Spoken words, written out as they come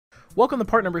Welcome to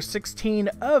part number 16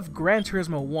 of Gran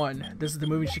Turismo 1. This is the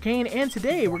moving chicane, and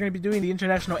today we're going to be doing the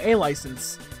International A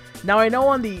license. Now, I know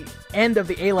on the end of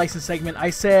the A license segment I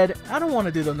said I don't want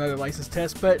to do another license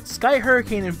test, but Sky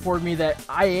Hurricane informed me that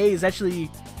IA is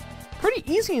actually pretty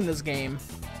easy in this game.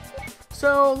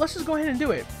 So let's just go ahead and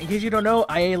do it. In case you don't know,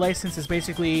 IA license is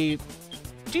basically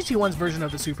GT1's version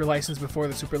of the Super license before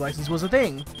the Super license was a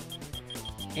thing.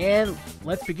 And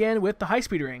let's begin with the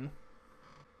high-speed ring.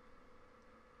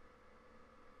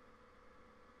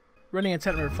 Running at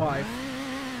attempt number 5.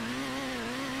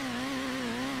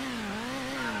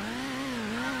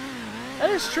 That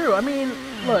is true. I mean,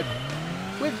 look,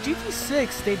 with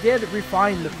GT6, they did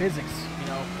refine the physics, you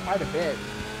know, quite a bit.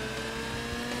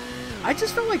 I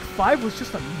just felt like 5 was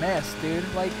just a mess, dude.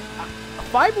 Like,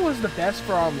 5 was the best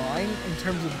for online in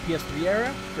terms of the PS3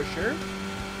 era, for sure.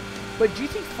 But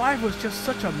GT5 was just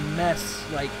such a mess.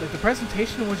 Like the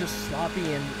presentation was just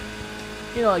sloppy and,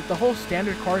 you know, like the whole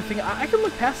standard car thing. I can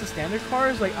look past the standard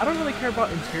cars. Like, I don't really care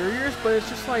about interiors, but it's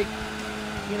just like,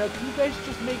 you know, can you guys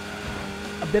just make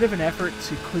a bit of an effort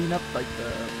to clean up like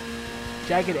the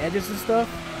jagged edges and stuff?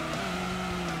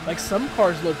 Like, some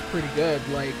cars looked pretty good.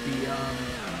 Like the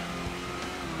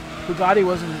Bugatti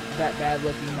wasn't that bad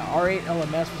looking. The R8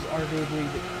 LMS was arguably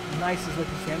the nicest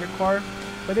looking standard car.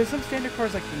 But there's some standard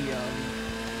cars like the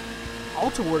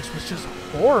AltaWorks was just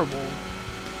horrible.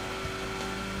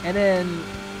 And then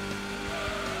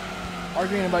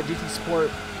arguing about GT Sport,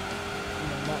 you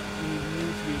know, not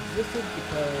needing to be existed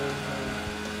because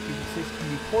GT6 can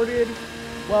be ported.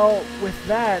 Well, with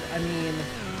that, I mean,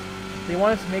 they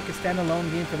wanted to make a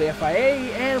standalone game for the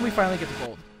FIA, and we finally get the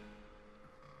gold.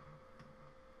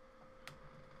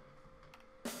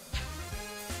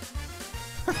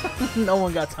 No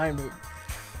one got time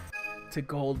to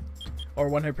gold or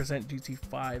 100%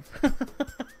 GT5.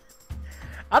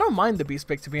 I don't mind the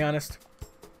B-Spec, to be honest.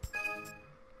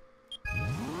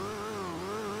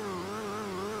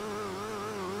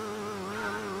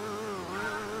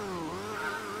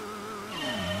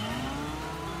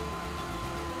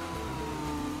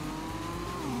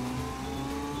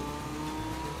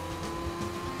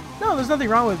 No, there's nothing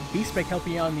wrong with B-Spec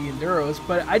helping you on the Enduros,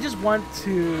 but I just want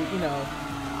to, you know,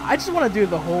 I just want to do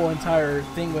the whole entire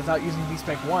thing without using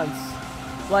B-Spec once.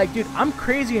 Like, dude, I'm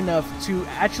crazy enough to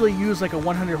actually use like a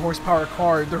 100 horsepower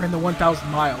car during the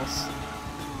 1,000 miles.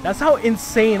 That's how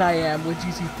insane I am with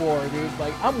GT4, dude.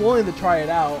 Like, I'm willing to try it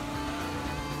out.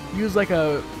 Use like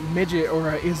a midget or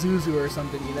a Isuzu or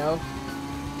something, you know?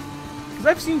 Because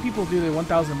I've seen people do the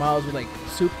 1,000 miles with like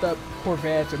souped up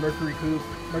Corvettes or Mercury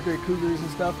Cougars and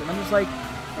stuff, and I'm just like,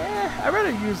 I'd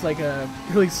rather use like a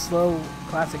really slow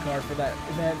classic car for that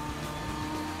event.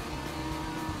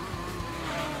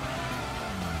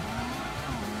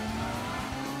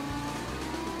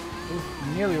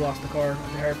 Oof, nearly lost the car at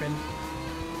the hairpin.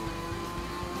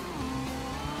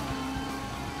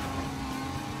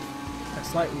 That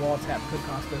slight wall tap could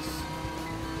cost us.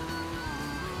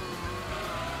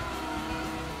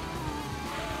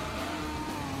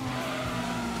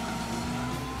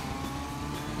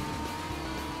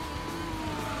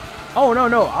 Oh,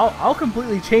 no, I'll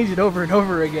completely change it over and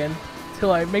over again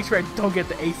till I make sure I don't get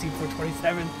the AC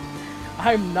 427.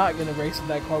 I'm not going to race with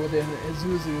that car with an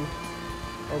Isuzu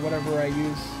or whatever I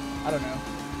use. I don't know.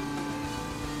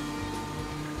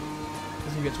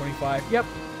 Doesn't get 25. Yep,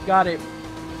 got it.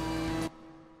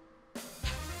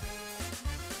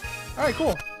 Alright,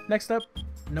 cool. Next up,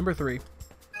 number 3.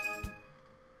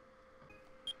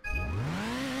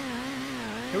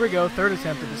 Here we go, third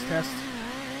attempt at this test.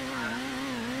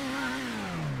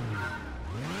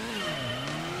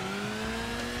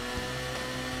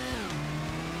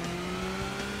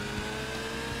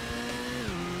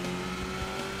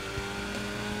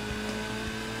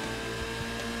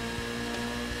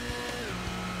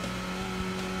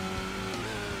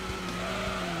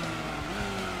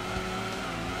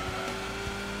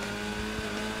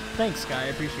 Thanks, Sky. I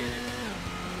appreciate it.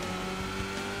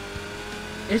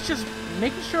 It's just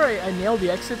making sure I nail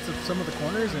the exits of some of the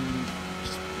corners and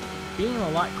just being a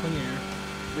lot cleaner.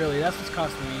 Really, that's what's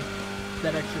costing me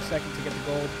that extra second to get the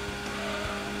gold.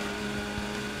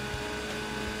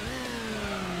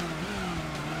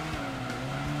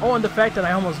 Oh, and the fact that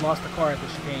I almost lost the car at the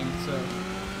chicane, so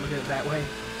look at it that way.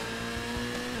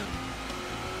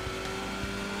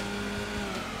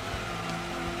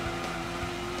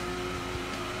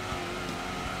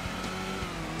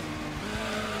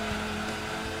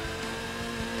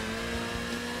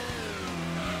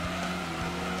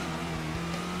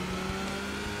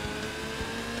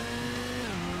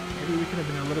 Maybe we could have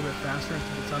been a little bit faster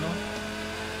into the tunnel.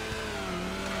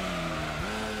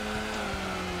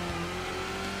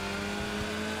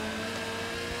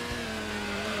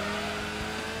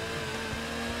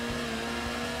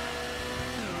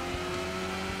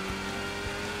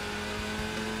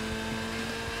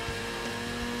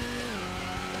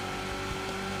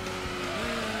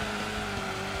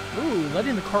 Ooh,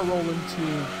 letting the car roll into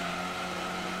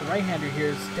the right-hander here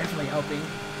is definitely helping.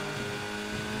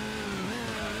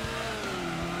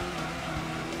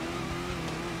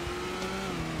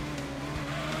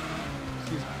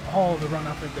 Let's use all the run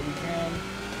effort that we can.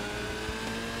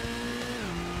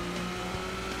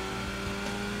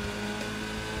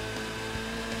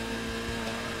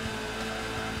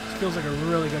 This feels like a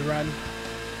really good run.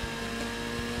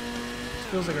 This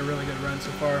feels like a really good run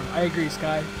so far. I agree,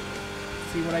 Sky.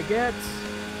 Let's see what I get.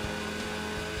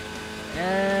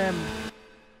 And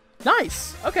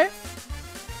nice. Okay.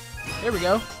 There we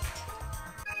go.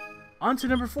 On to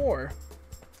number 4.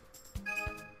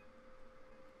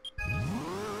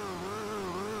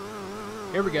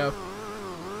 Here we go.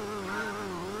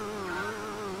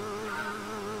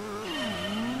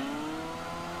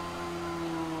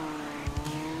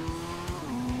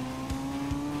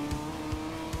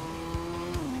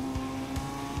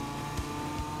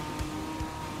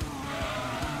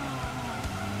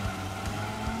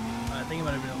 I think it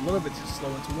might have been a little bit too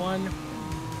slow into 1.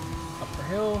 Up the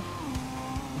hill.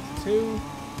 Into 2.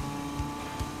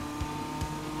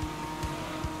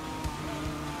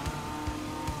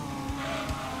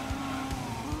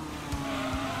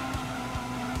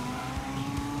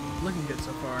 Looking good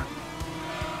so far.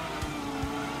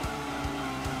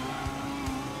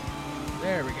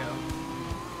 There we go.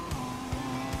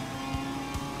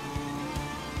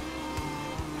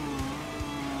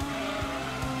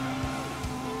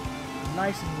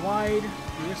 Nice and wide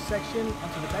through this section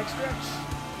onto the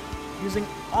backstretch, using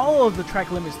all of the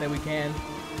track limits that we can.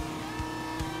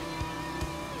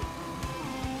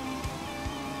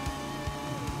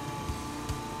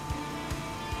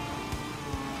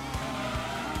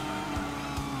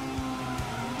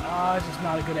 It's just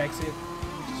not a good exit.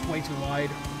 Just way too wide.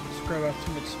 Just grab up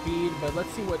too much speed. But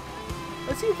let's see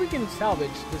if we can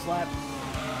salvage this lap.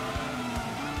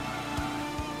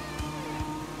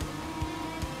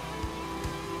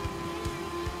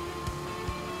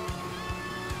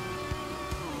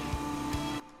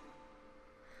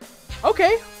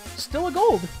 Okay, still a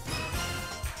gold.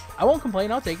 I won't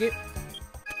complain, I'll take it.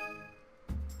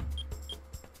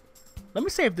 Let me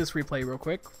save this replay real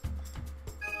quick.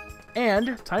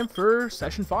 And time for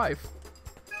session 5.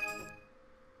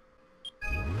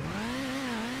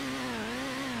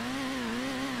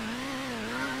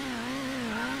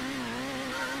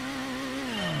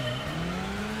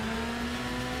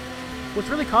 What's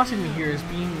really costing me here is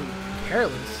being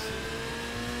careless.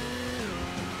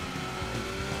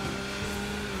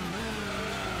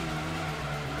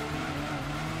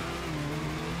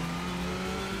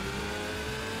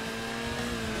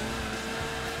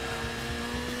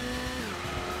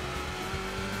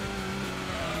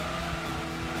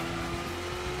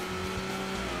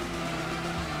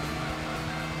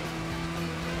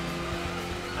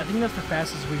 I think that's the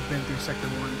fastest we've been through Sector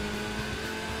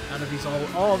 1 out of these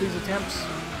all these attempts.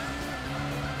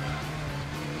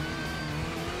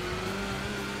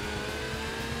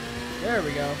 There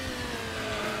we go.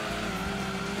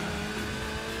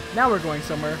 Now we're going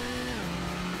somewhere.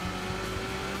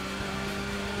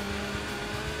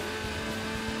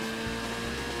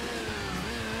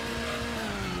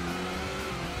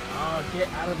 Oh, get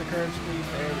out of the curves, please.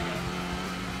 There we go.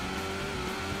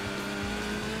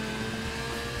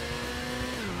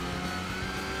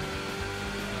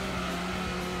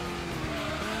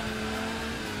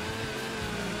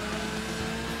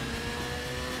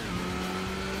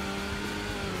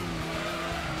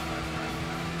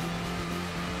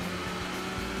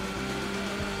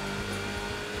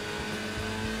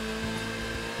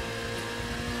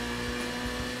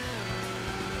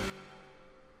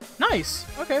 Nice.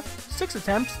 Okay. 6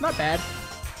 attempts. Not bad.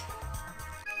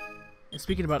 And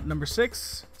speaking about number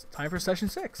 6, it's time for session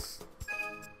 6.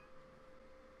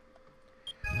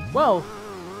 Well,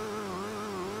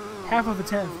 half of a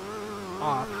tenth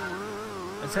off.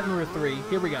 Attempt number 3.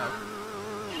 Here we go.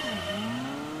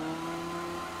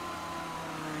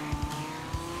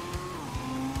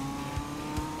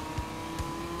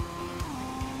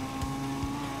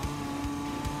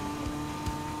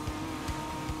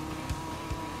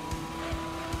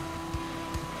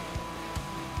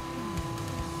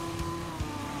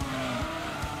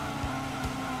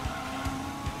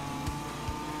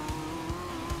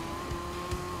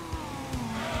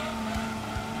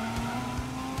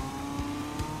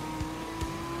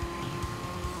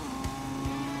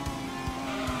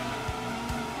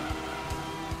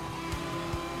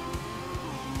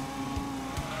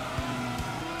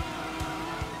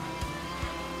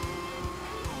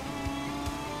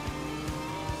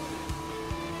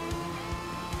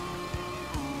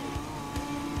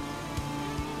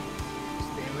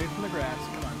 clipping the grass.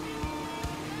 Come on.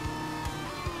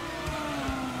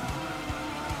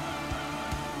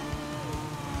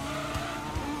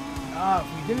 Ah,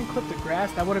 if we didn't clip the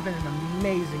grass, that would have been an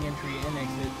amazing entry and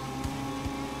exit.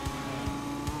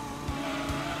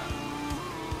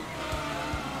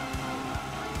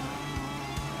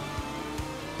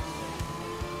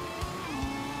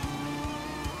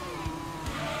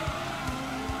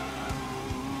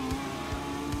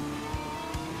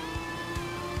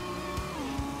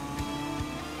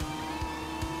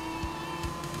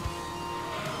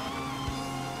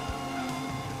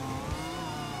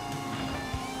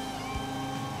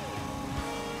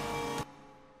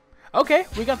 Okay,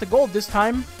 we got the gold this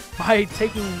time by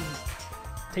taking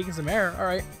some air. All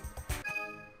right.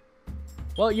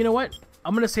 Well, you know what?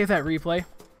 I'm gonna save that replay.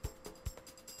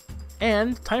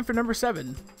 And time for number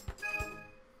 7.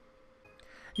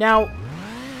 Now,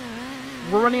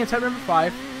 we're running on time number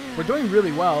 5. We're doing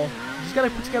really well. We just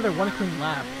gotta put together one clean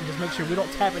lap and just make sure we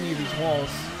don't tap any of these walls.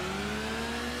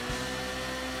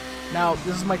 Now,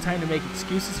 this is my time to make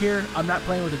excuses here. I'm not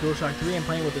playing with the DualShock 3. I'm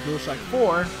playing with the DualShock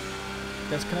 4.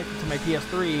 That's connected to my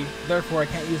PS3, therefore I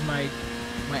can't use my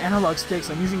analog sticks.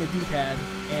 I'm using a D-pad,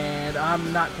 and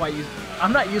I'm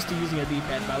not used to using a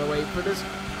D-pad, by the way, for this.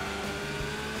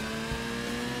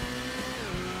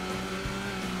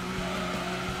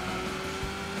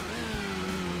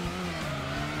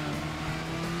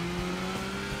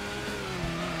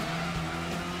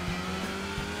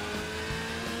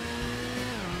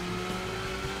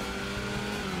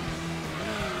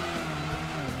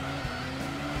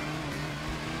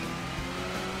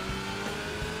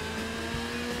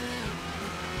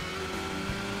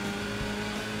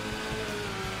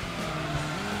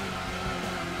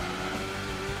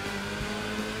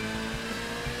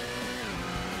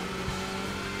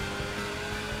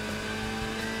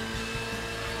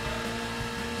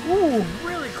 Ooh,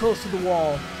 really close to the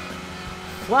wall.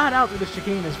 Flat out through the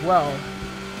chicane as well.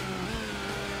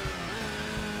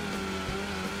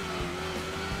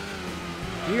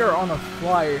 We are on a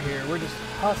flyer here. We're just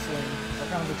hustling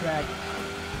around the track.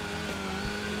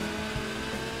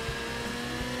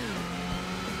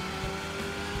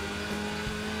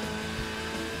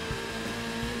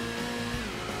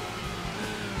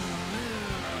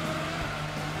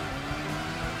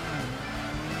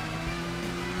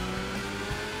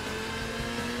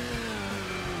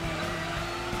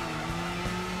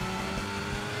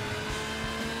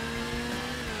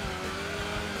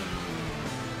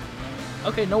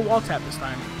 Okay, no wall tap this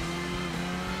time.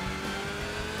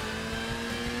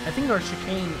 I think our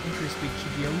chicane entry speed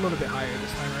should be a little bit higher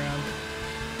this time around.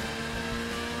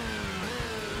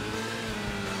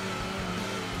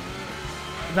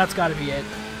 That's got to be it.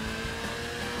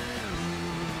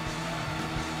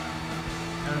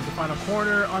 And the final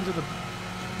corner onto the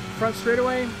front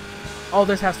straightaway. Oh,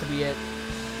 this has to be it.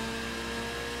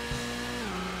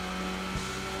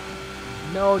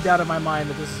 No doubt in my mind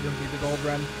that this is going to be the gold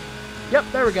run. Yep,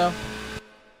 there we go.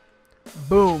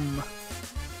 Boom.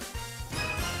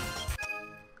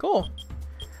 Cool.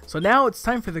 So now it's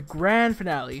time for the grand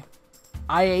finale.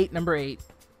 I-8, number 8.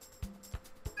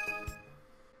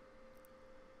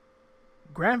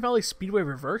 Grand Valley Speedway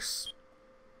Reverse.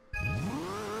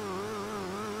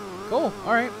 Cool,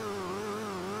 alright.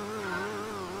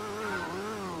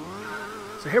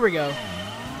 So here we go.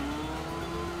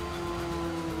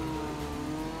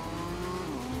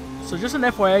 So just an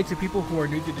FYI to people who are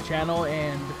new to the channel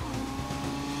and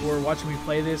who are watching me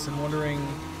play this and wondering,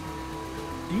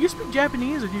 do you speak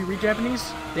Japanese or do you read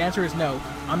Japanese? The answer is no.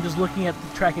 I'm just looking at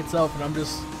the track itself and I'm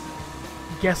just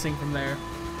guessing from there.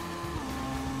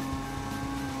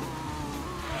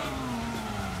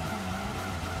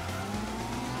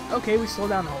 Okay, we slowed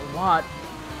down a lot.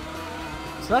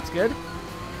 So that's good.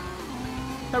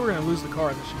 Thought we were going to lose the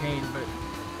car at the chicane, but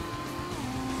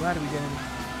glad we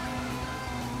didn't.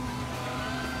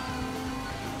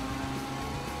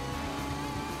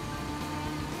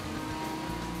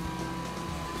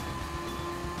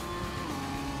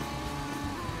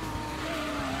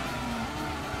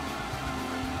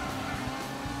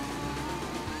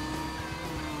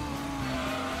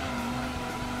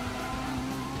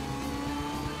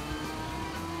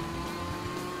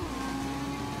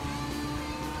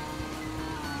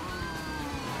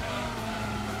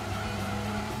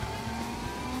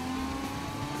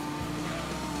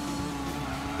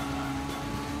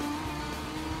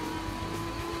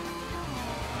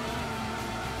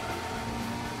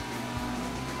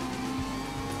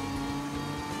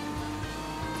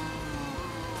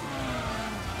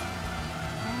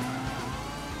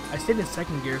 I stayed in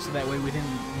second gear so that way we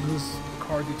didn't lose the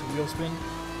car due to wheel spin.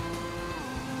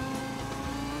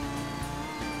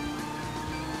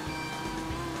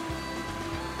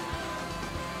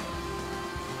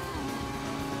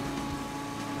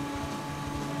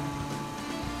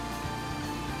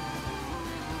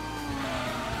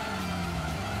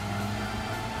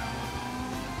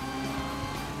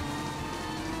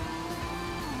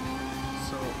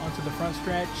 onto the front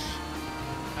stretch.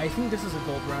 I think this is a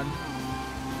gold run.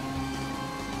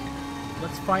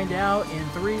 Let's find out in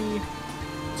 3,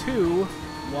 2,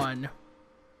 1.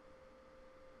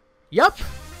 Yup!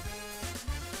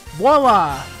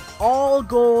 Voila! All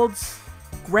golds.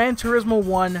 Gran Turismo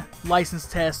 1 license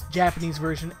test, Japanese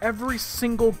version. Every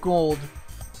single gold.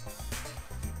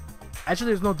 Actually,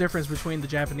 there's no difference between the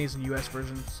Japanese and US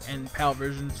versions and PAL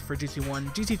versions for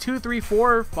GT1. GT2, 3,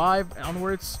 4, 5,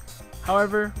 onwards.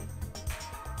 However,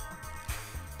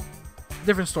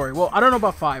 different story. Well, I don't know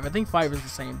about 5. I think 5 is the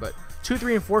same, but 2,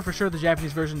 3, and 4 for sure, the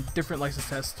Japanese version, different license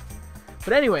test.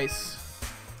 But anyways,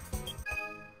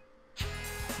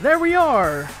 there we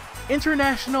are.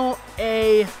 International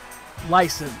A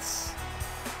license.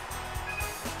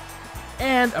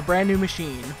 And a brand new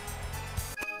machine.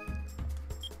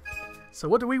 So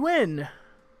what do we win?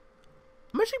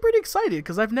 I'm actually pretty excited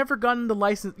because I've never gotten the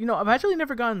license. You know, I've actually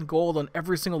never gotten gold on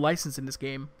every single license in this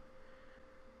game.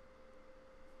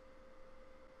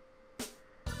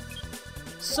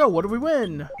 So what do we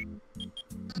win?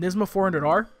 Nismo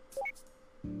 400R?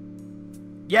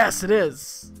 Yes, it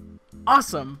is.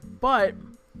 Awesome. But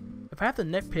if I have to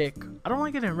nitpick, I don't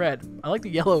like it in red. I like the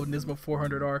yellow Nismo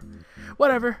 400R.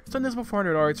 Whatever. It's a Nismo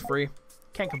 400R. It's free.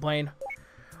 Can't complain.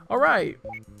 Alright.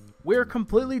 We're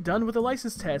completely done with the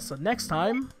license test. So next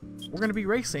time, we're going to be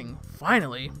racing.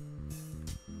 Finally.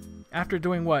 After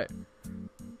doing what?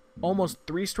 Almost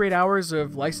 3 straight hours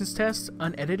of license tests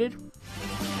unedited?